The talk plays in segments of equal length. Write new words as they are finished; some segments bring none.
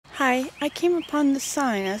Hi, I came upon this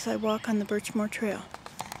sign as I walk on the Birchmore Trail.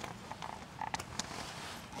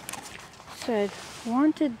 It said,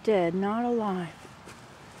 "Wanted dead, not alive.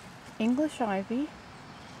 English ivy,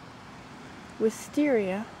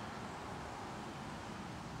 wisteria,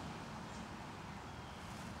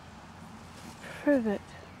 privet."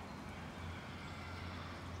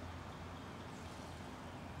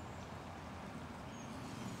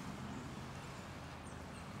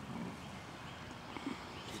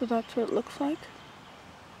 So that's what it looks like.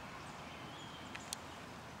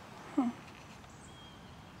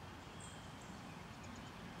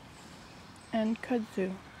 And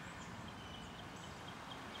kudzu.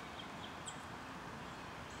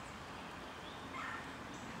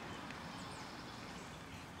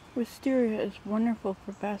 Wisteria is wonderful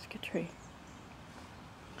for basketry.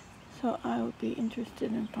 So I would be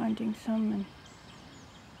interested in finding some and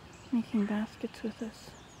making baskets with us.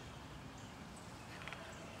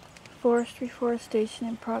 Forest reforestation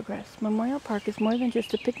in progress. Memorial Park is more than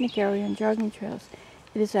just a picnic area and jogging trails.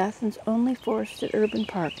 It is Athens' only forested urban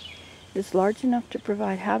park. It is large enough to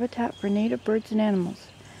provide habitat for native birds and animals.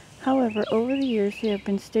 However, over the years there have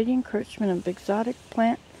been steady encroachment of exotic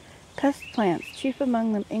pest plants, chief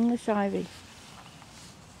among them English ivy,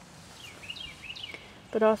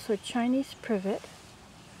 but also Chinese privet.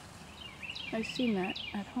 I've seen that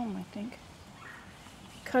at home, I think.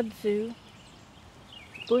 Kudzu,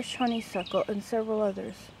 bush honeysuckle, and several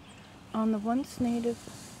others on the once native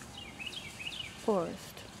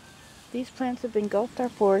forest. These plants have engulfed our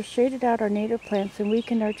forest, shaded out our native plants, and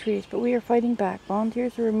weakened our trees, but we are fighting back.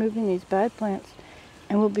 Volunteers are removing these bad plants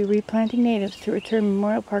and will be replanting natives to return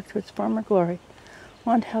Memorial Park to its former glory.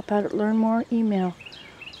 Want to help out? Learn more? Email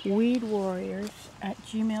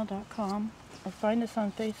weedwarriors@gmail.com or find us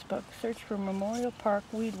on Facebook. Search for Memorial Park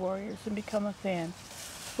Weed Warriors and become a fan.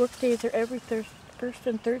 Workdays are every first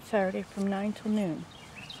and third Saturday from 9 till noon.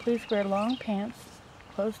 Please wear long pants,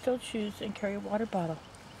 closed-toed shoes, and carry a water bottle.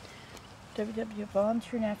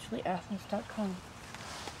 www.volunteernaturallyathens.com